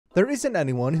There isn't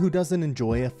anyone who doesn't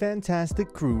enjoy a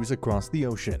fantastic cruise across the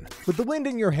ocean. With the wind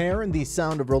in your hair and the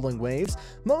sound of rolling waves,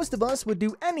 most of us would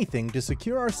do anything to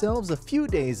secure ourselves a few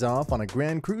days off on a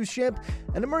grand cruise ship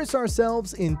and immerse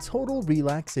ourselves in total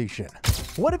relaxation.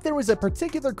 What if there was a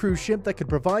particular cruise ship that could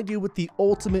provide you with the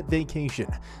ultimate vacation,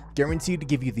 guaranteed to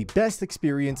give you the best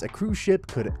experience a cruise ship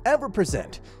could ever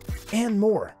present, and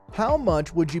more? How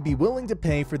much would you be willing to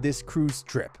pay for this cruise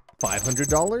trip?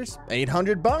 $500?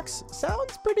 $800?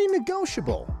 Sounds pretty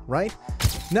negotiable, right?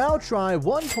 Now try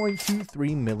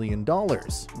 $1.23 million.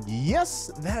 Yes,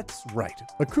 that's right.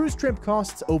 A cruise trip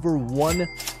costs over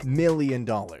 $1 million.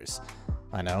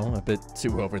 I know, a bit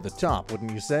too over the top,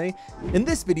 wouldn't you say? In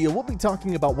this video, we'll be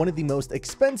talking about one of the most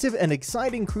expensive and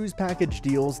exciting cruise package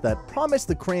deals that promise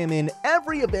to cram in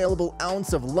every available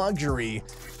ounce of luxury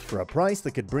for a price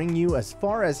that could bring you as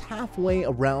far as halfway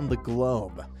around the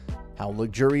globe. How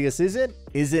luxurious is it?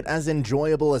 Is it as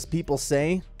enjoyable as people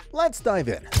say? Let's dive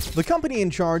in. The company in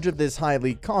charge of this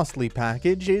highly costly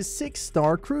package is Six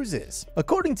Star Cruises.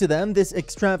 According to them, this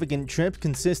extravagant trip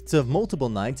consists of multiple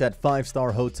nights at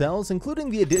 5-star hotels,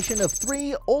 including the addition of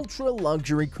 3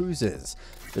 ultra-luxury cruises.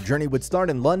 The journey would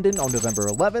start in London on November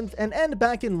 11th and end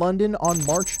back in London on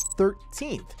March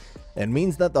 13th. It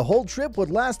means that the whole trip would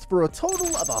last for a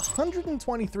total of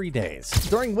 123 days,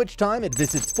 during which time it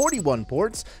visits 41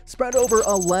 ports spread over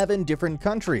 11 different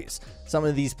countries. Some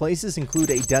of these places include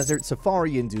a desert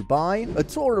safari in Dubai, a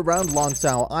tour around Long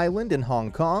Sao Island in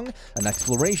Hong Kong, an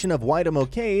exploration of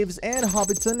Waitomo Caves and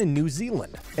Hobbiton in New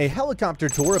Zealand, a helicopter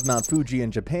tour of Mount Fuji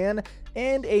in Japan,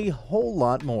 and a whole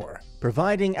lot more.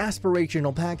 Providing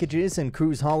aspirational packages and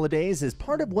cruise holidays is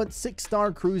part of what Six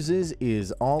Star Cruises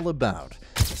is all about,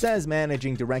 says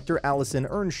Managing Director Alison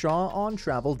Earnshaw on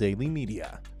Travel Daily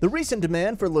Media. The recent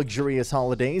demand for luxurious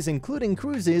holidays, including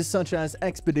cruises such as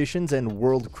expeditions and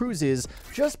world cruises,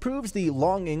 just proves the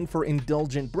longing for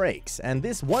indulgent breaks, and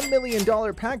this $1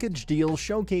 million package deal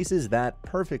showcases that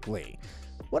perfectly.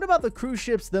 What about the cruise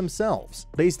ships themselves?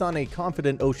 Based on a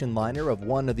Confident Ocean liner of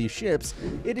one of these ships,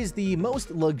 it is the most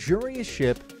luxurious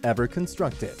ship ever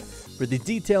constructed. For the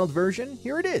detailed version,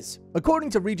 here it is. According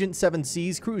to Regent Seven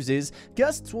Seas Cruises,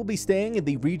 guests will be staying in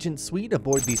the Regent Suite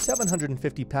aboard the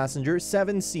 750-passenger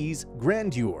Seven Seas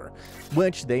Grandeur,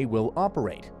 which they will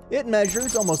operate. It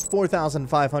measures almost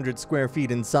 4,500 square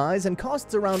feet in size and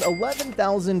costs around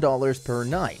 $11,000 per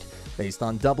night, based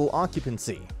on double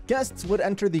occupancy. Guests would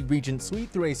enter the Regent Suite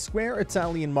through a square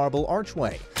Italian marble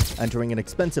archway, entering an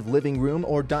expensive living room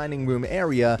or dining room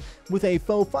area with a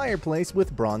faux fireplace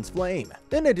with bronze flame.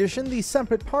 In addition, the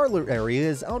separate parlor area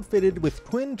is outfitted with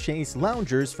twin chase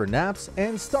loungers for naps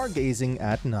and stargazing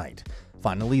at night.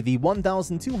 Finally, the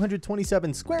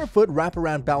 1,227 square foot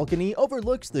wraparound balcony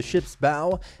overlooks the ship's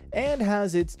bow and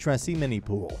has its Tressie mini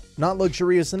pool. Not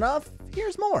luxurious enough?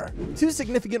 Here's more. 2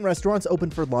 significant restaurants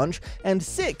open for lunch and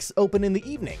 6 open in the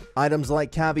evening. Items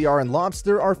like caviar and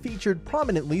lobster are featured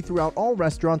prominently throughout all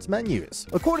restaurants' menus.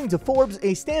 According to Forbes,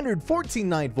 a standard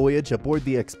 14-night voyage aboard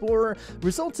the Explorer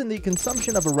results in the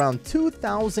consumption of around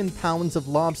 2,000 pounds of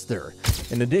lobster.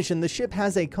 In addition, the ship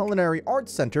has a culinary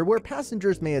arts center where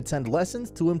passengers may attend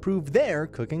lessons to improve their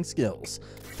cooking skills.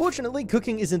 Fortunately,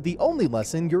 cooking isn't the only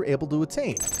lesson you're able to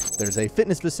attain. There's a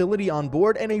fitness facility on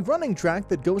board and a running track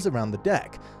that goes around the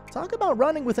deck. Talk about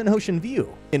running with an ocean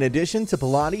view. In addition to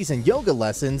Pilates and yoga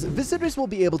lessons, visitors will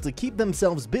be able to keep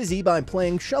themselves busy by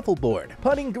playing shuffleboard,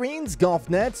 putting greens, golf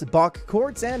nets, bach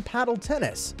courts, and paddle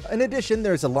tennis. In addition,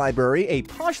 there's a library, a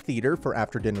posh theater for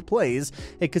after-dinner plays,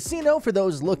 a casino for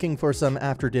those looking for some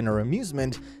after-dinner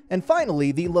amusement, and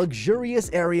finally, the luxurious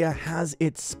area has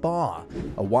its spa,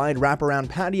 a wide wraparound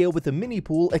patio with a mini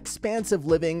pool, expansive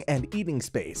living and eating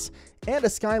space, and a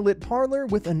skylit parlor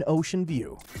with an ocean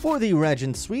view. For the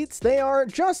Regent Suites, they are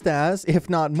just as, if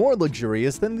not more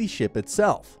luxurious than the ship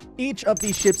itself. Each of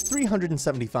the ship's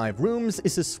 375 rooms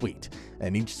is a suite,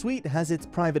 and each suite has its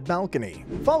private balcony.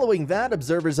 Following that,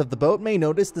 observers of the boat may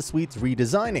notice the suite's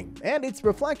redesigning and its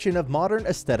reflection of modern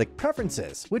aesthetic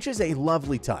preferences, which is a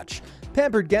lovely touch.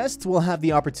 Pampered guests will have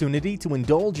the opportunity to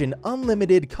indulge in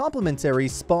unlimited complimentary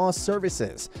spa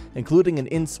services, including an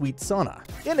in-suite sauna.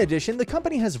 In addition, the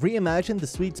company has reimagined the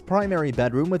suite's primary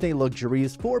bedroom with a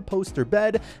luxurious 4-poster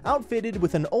bed outfitted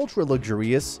with an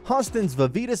ultra-luxurious Hostin's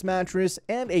Vavitas mattress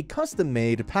and a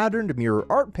custom-made patterned mirror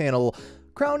art panel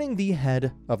crowning the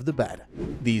head of the bed.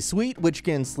 The suite, which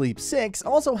can sleep 6,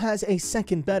 also has a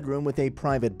second bedroom with a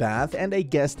private bath and a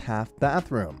guest half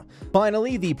bathroom.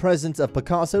 Finally, the presence of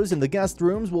Picassos in the guest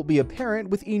rooms will be apparent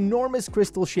with enormous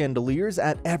crystal chandeliers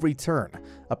at every turn,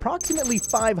 approximately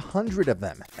 500 of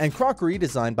them, and crockery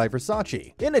designed by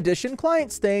Versace. In addition,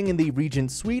 clients staying in the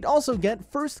Regent Suite also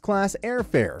get first-class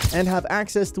airfare and have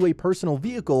access to a personal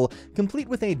vehicle complete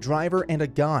with a driver and a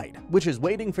guide, which is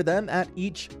waiting for them at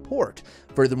each port.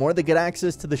 Furthermore, they get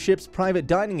access to the ship's private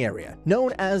dining area,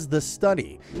 known as the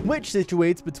Study, which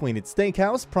situates between its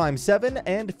steakhouse, Prime 7,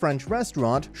 and French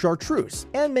restaurant, Chartreuse,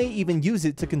 and may even use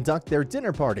it to conduct their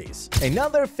dinner parties.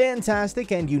 Another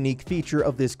fantastic and unique feature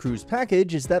of this cruise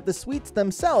package is that the suites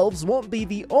themselves won't be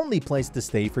the only place to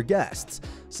stay for guests.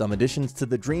 Some additions to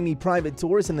the dreamy private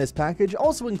tours in this package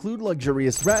also include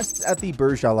luxurious rests at the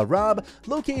Burj Al Arab,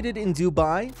 located in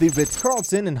Dubai, the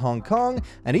Ritz-Carlton in Hong Kong,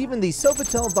 and even the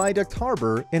Sofitel Viaduct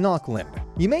Harbor in Auckland.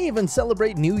 You may even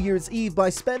celebrate New Year's Eve by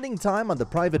spending time on the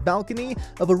private balcony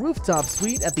of a rooftop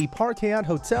suite at the Park Hyatt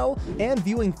Hotel and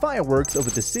viewing fireworks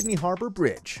over the Sydney Harbour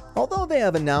Bridge. Although they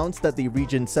have announced that the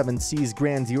Regent Seven Seas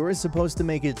Grandeur is supposed to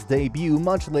make its debut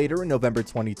much later in November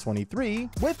 2023,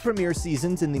 with premiere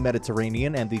seasons in the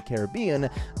Mediterranean and the Caribbean,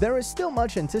 there is still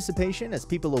much anticipation as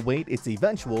people await its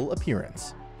eventual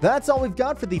appearance. That's all we've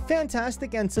got for the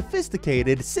fantastic and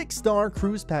sophisticated 6-star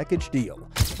cruise package deal.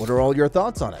 What are all your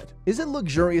thoughts on it? Is it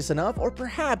luxurious enough, or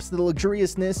perhaps the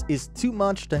luxuriousness is too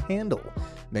much to handle?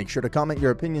 Make sure to comment your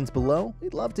opinions below.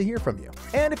 We'd love to hear from you.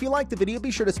 And if you liked the video,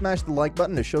 be sure to smash the like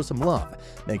button to show some love.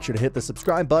 Make sure to hit the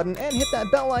subscribe button and hit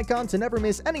that bell icon to never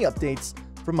miss any updates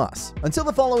from us. Until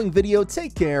the following video,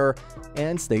 take care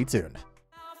and stay tuned.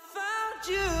 I found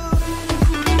you.